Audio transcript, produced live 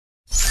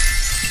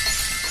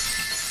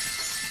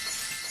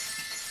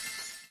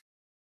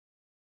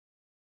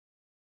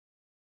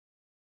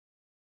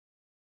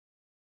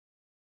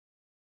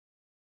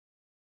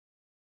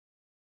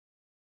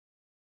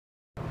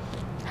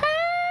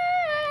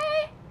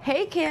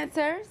Hey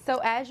Cancer,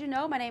 so as you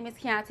know, my name is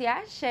Kianti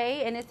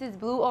Ayshea and this is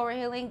Blue Aura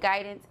Healing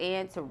Guidance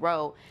and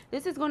Tarot.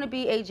 This is going to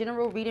be a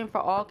general reading for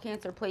all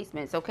Cancer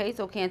placements, okay?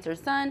 So Cancer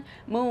Sun,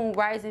 Moon,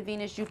 Rising,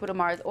 Venus, Jupiter,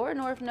 Mars, or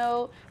North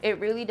Node, it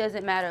really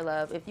doesn't matter,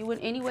 love. If you in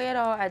any way at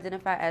all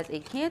identify as a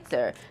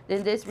Cancer,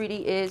 then this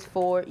reading is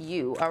for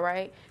you, all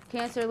right?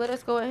 Cancer, let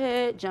us go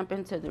ahead, jump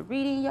into the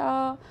reading,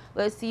 y'all.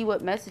 Let's see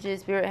what messages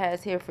Spirit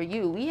has here for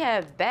you. We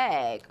have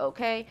bag,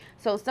 okay?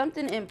 So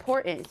something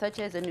important, such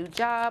as a new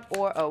job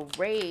or a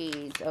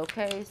raise,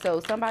 okay? So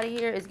somebody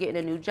here is getting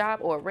a new job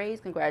or a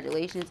raise.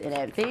 Congratulations in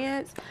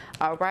advance,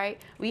 all right?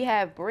 We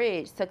have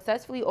bridge,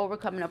 successfully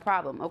overcoming a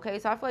problem, okay?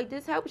 So I feel like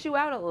this helps you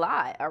out a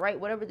lot, all right?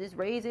 Whatever this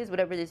raise is,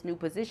 whatever this new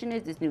position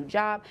is, this new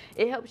job,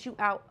 it helps you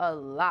out a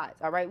lot,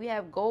 all right? We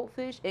have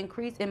goldfish,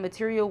 increase in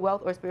material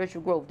wealth or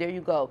spiritual growth. There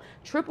you go.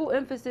 Triple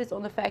emphasis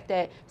on the fact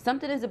that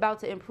something is about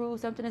to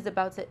improve, something is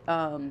about to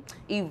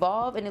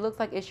evolve, and it looks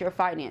like it's your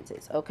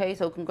finances, okay?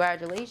 So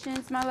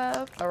congratulations, my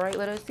love. All right,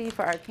 let us see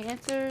for our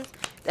Cancers.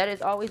 That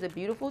is always a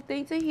beautiful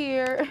thing to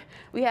hear.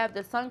 We have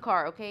the Sun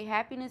card, okay?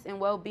 Happiness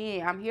and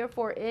well-being. I'm here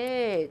for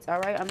it,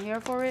 all right? I'm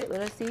here for it. Let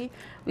us see.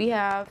 We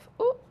have,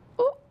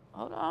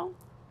 hold on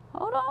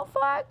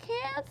for our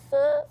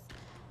Cancers.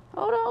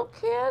 Hold on,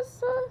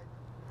 Cancer.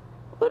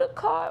 Where the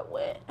card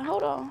went?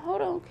 Hold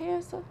on,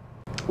 Cancer.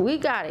 We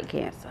got it,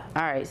 Cancer.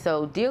 All right,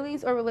 so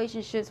dealings or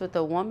relationships with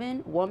a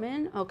woman,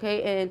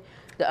 okay? And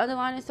the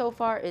underlining so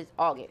far is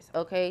August,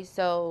 okay?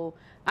 So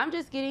I'm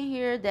just getting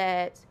here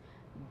that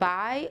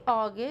by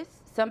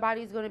August,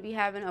 somebody's going to be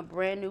having a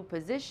brand new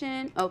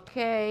position,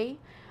 okay?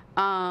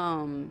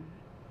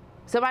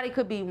 Somebody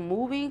could be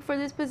moving for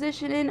this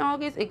position in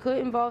August. It could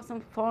involve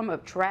some form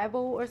of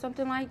travel or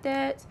something like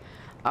that,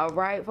 all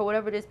right, for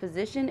whatever this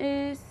position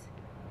is.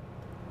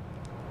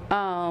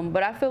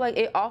 But I feel like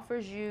it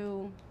offers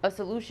you a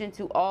solution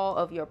to all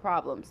of your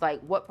problems. Like,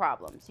 what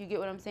problems? You get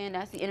what I'm saying?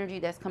 That's the energy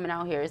that's coming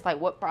out here. It's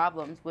like, what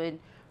problems when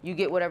you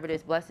get whatever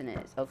this blessing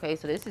is? Okay,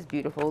 so this is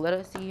beautiful. Let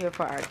us see here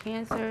for our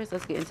Cancers.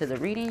 Let's get into the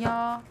reading,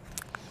 y'all.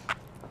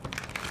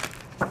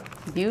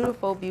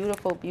 Beautiful,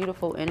 beautiful,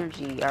 beautiful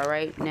energy. All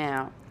right,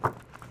 now.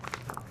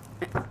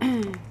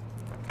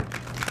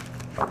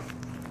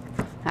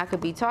 I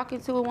could be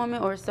talking to a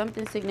woman, or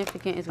something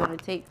significant is going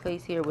to take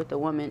place here with the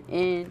woman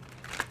in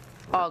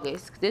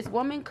August. This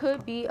woman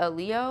could be a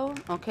Leo,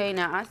 okay?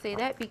 Now I say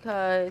that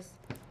because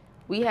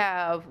we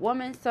have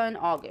woman, Sun,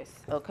 August,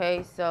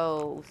 okay?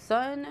 So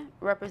Sun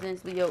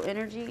represents Leo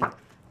energy.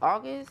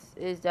 August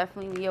is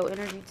definitely Leo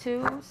energy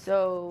too.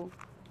 So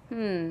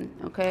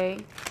okay,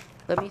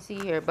 let me see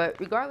here. But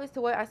regardless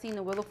to what I see in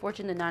the Wheel of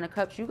Fortune, the Nine of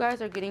Cups, you guys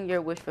are getting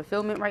your wish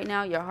fulfillment right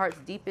now, your heart's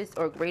deepest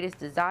or greatest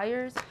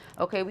desires.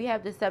 Okay, we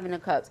have the Seven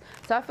of Cups.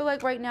 So I feel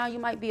like right now you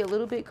might be a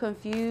little bit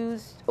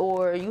confused,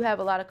 or you have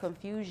a lot of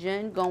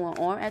confusion going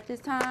on at this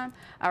time.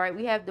 All right,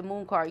 we have the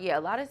Moon card. Yeah, a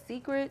lot of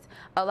secrets,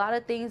 a lot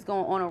of things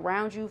going on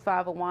around you,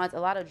 Five of Wands, a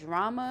lot of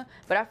drama.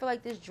 But I feel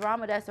like this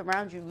drama that's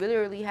around you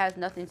literally has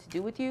nothing to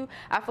do with you.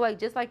 I feel like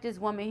just like this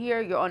woman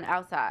here, you're on the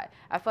outside.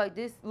 I feel like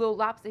this little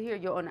lobster here,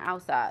 you're on the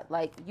outside.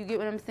 Like, you get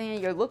what I'm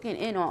saying? You're looking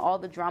in on all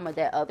the drama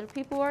that other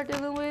people are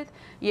dealing with.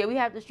 Yeah, we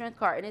have the Strength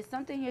card, and it's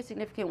something here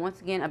significant once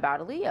again about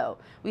a Leo.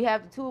 We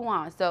have the Two of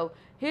Wands. So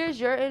here's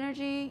your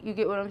energy. You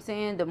get what I'm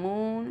saying? The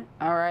Moon,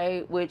 all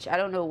right, which I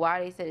don't know why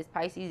they said it's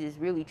Pisces. It's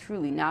really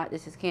truly not.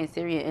 This is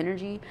Cancerian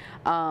energy.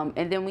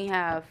 And then we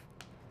have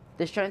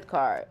the Strength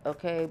card,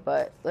 okay?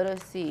 But let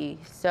us see.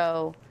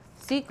 So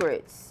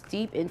secrets,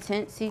 deep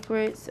intense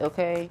secrets,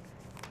 okay?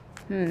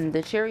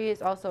 The Chariot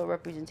is also a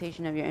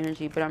representation of your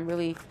energy, but I'm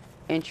really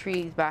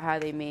intrigued by how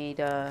they made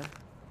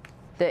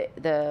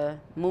the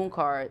Moon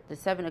card. The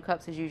Seven of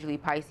Cups is usually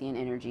Piscean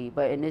energy,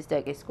 but in this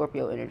deck it's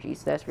Scorpio energy,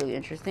 so that's really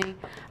interesting.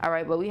 All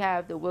right, but we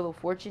have the Wheel of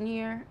Fortune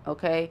here,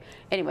 okay?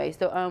 Anyway,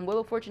 so Wheel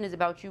of Fortune is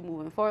about you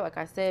moving forward, like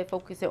I said,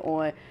 focusing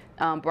on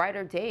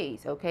brighter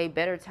days, okay?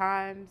 Better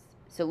times,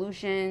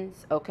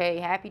 solutions, okay?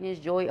 Happiness,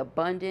 joy,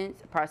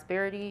 abundance,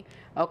 prosperity,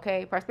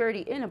 okay?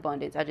 Prosperity in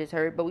abundance, I just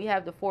heard. But we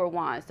have the Four of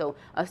Wands, so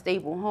a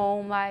stable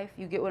home life,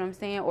 you get what I'm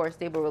saying, or a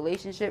stable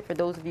relationship for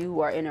those of you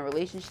who are in a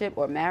relationship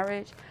or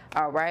marriage.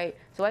 All right,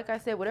 so like I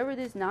said, whatever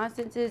this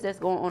nonsense is that's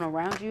going on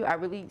around you, I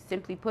really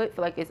simply put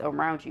feel like it's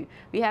around you.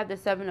 We have the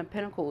Seven of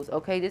Pentacles,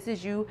 okay? This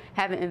is you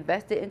having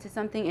invested into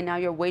something and now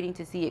you're waiting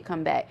to see it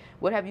come back.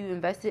 What have you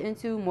invested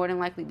into? More than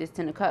likely this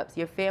Ten of Cups,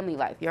 your family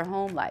life, your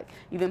home life.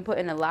 You've been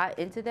putting a lot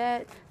into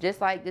that,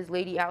 just like this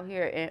lady out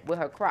here with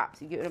her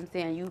crops. You get what I'm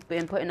saying? You've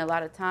been putting a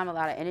lot of time, a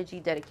lot of energy,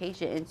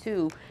 dedication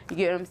into, you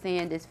get what I'm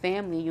saying, this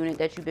family unit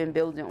that you've been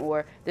building,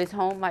 or this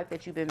home life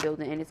that you've been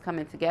building, and it's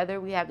coming together.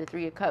 We have the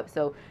Three of Cups,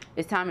 so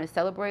it's time to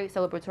celebrate,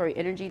 celebratory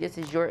energy. This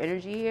is your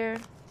energy here.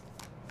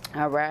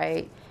 All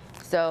right,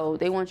 so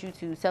they want you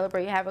to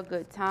celebrate, have a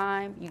good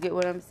time, you get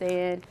what I'm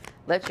saying.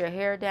 Let your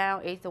hair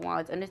down. Ace of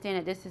Wands, understand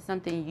that this is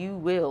something you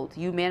willed,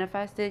 you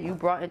manifested, you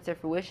brought into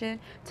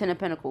fruition. Ten of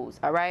Pentacles.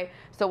 All right,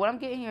 so what I'm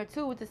getting here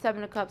too with the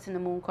Seven of Cups and the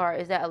Moon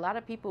card is that a lot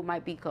of people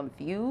might be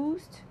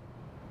confused.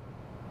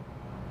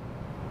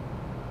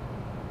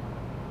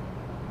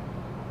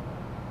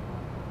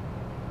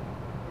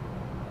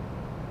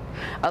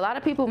 A lot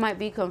of people might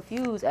be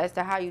confused as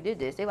to how you did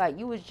this. They like,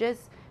 you was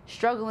just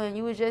struggling,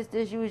 you was just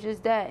this, you was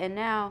just that, and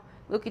now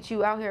look at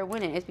you out here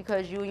winning. It's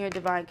because you and your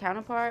divine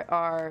counterpart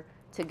are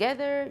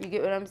together. You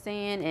get what I'm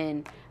saying?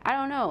 And I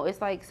don't know,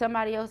 it's like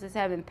somebody else is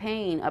having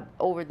pain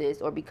over this,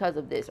 or because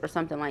of this, or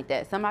something like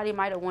that. Somebody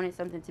might have wanted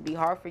something to be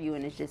hard for you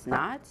and it's just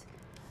not.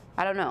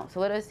 I don't know. So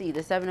let us see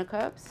the 7 of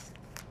Cups.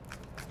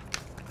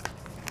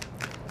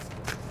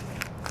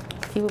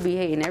 People be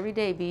hating every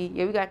day, B.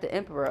 Yeah, we got the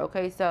Emperor.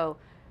 Okay, so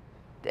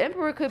the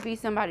Emperor could be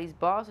somebody's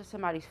boss or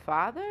somebody's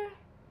father.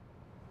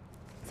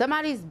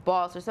 Somebody's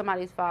boss or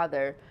somebody's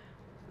father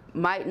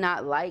might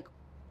not like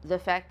the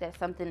fact that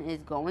something is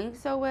going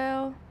so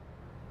well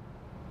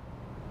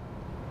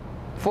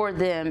for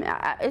them.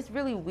 It's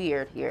really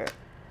weird here.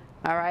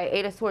 All right,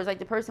 8 of Swords, like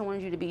the person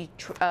wanted you to be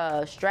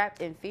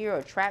strapped in fear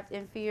or trapped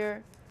in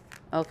fear.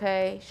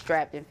 Okay,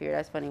 strapped in fear,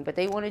 that's funny, but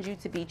they wanted you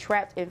to be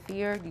trapped in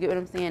fear. You get what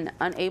I'm saying?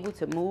 Unable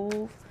to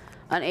move,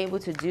 unable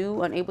to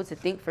do, unable to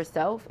think for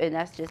self, and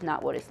that's just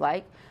not what it's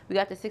like. We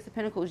got the 6 of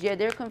Pentacles. Yeah,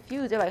 they're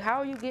confused. They're like, how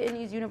are you getting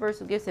these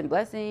universal gifts and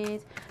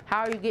blessings? How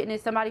are you getting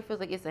it? Somebody feels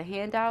like it's a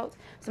handout.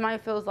 Somebody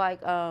feels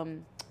like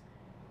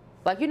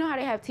you know how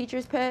they have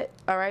teacher's pet,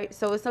 all right?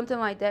 So it's something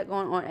like that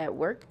going on at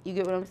work. You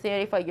get what I'm saying?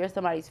 They feel like you're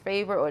somebody's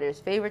favorite, or there's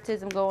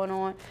favoritism going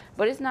on,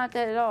 but it's not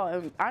that at all.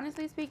 And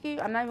honestly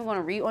speaking, I'm not even going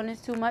to read on this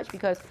too much,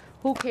 because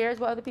who cares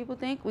what other people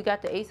think? We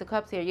got the Ace of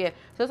Cups here. Yeah,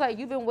 so it's like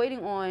you've been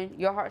waiting on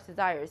your heart's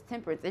desires.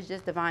 Temperance, it's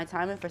just divine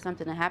timing for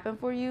something to happen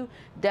for you.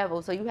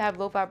 Devil, so you have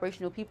low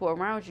vibrational people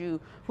around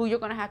you who you're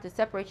going to have to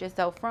separate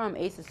yourself from.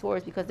 Ace of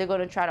Swords, because they're going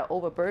to try to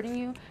overburden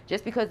you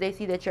just because they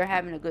see that you're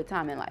having a good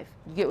time in life.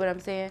 You get what I'm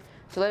saying?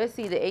 So let us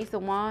see the Ace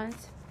of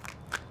Wands.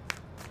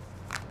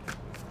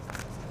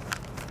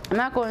 I'm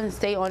not going to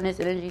stay on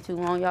this energy too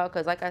long, y'all,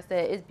 because like I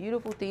said, it's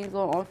beautiful things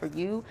going on for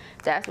you.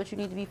 That's what you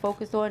need to be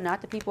focused on, not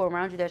the people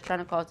around you that's trying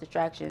to cause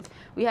distractions.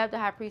 We have the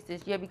High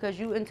Priestess, yeah, because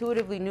you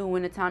intuitively knew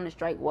when the time to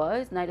strike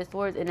was, Knight of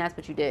Swords, and that's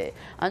what you did.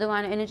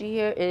 Underlying energy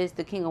here is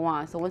the King of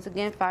Wands. So once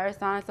again, fire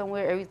sign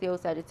somewhere, Aries, Leo,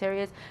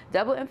 Sagittarius.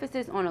 Double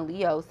emphasis on a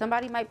Leo.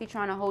 Somebody might be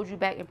trying to hold you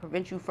back and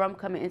prevent you from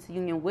coming into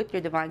union with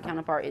your divine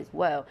counterpart as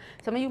well.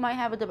 Some of you might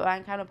have a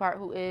divine counterpart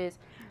who is,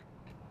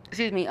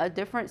 excuse me, a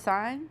different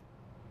sign.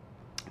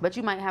 But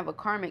you might have a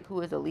karmic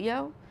who is a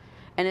Leo,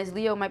 and this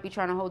Leo might be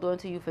trying to hold on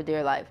to you for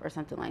dear life or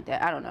something like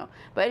that. I don't know.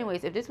 But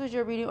anyways, if this was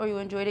your reading or you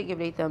enjoyed it, give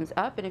it a thumbs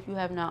up. And if you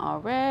have not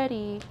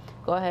already,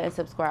 go ahead and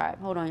subscribe.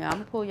 Hold on, y'all. I'm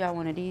going to pull y'all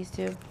one of these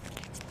too.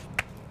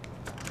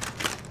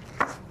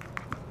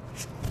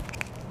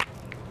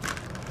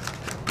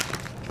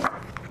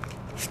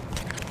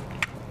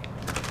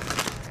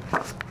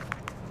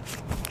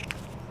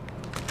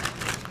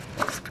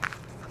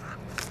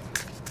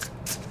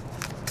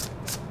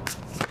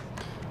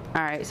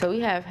 Alright, so we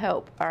have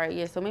help. Alright,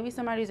 yeah, so maybe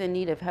somebody's in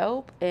need of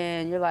help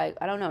and you're like,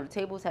 I don't know, the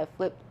tables have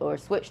flipped or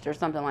switched or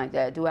something like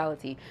that.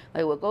 Duality.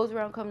 Like what goes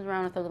around comes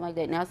around or something like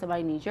that. Now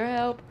somebody needs your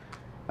help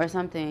or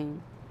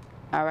something.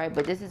 Alright,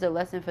 but this is a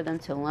lesson for them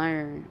to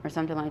learn or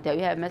something like that.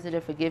 We have message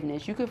of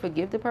forgiveness. You could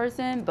forgive the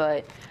person,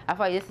 but I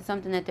feel like this is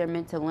something that they're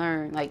meant to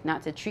learn. Like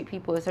not to treat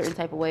people a certain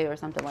type of way or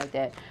something like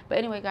that. But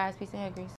anyway, guys, peace and hair grease.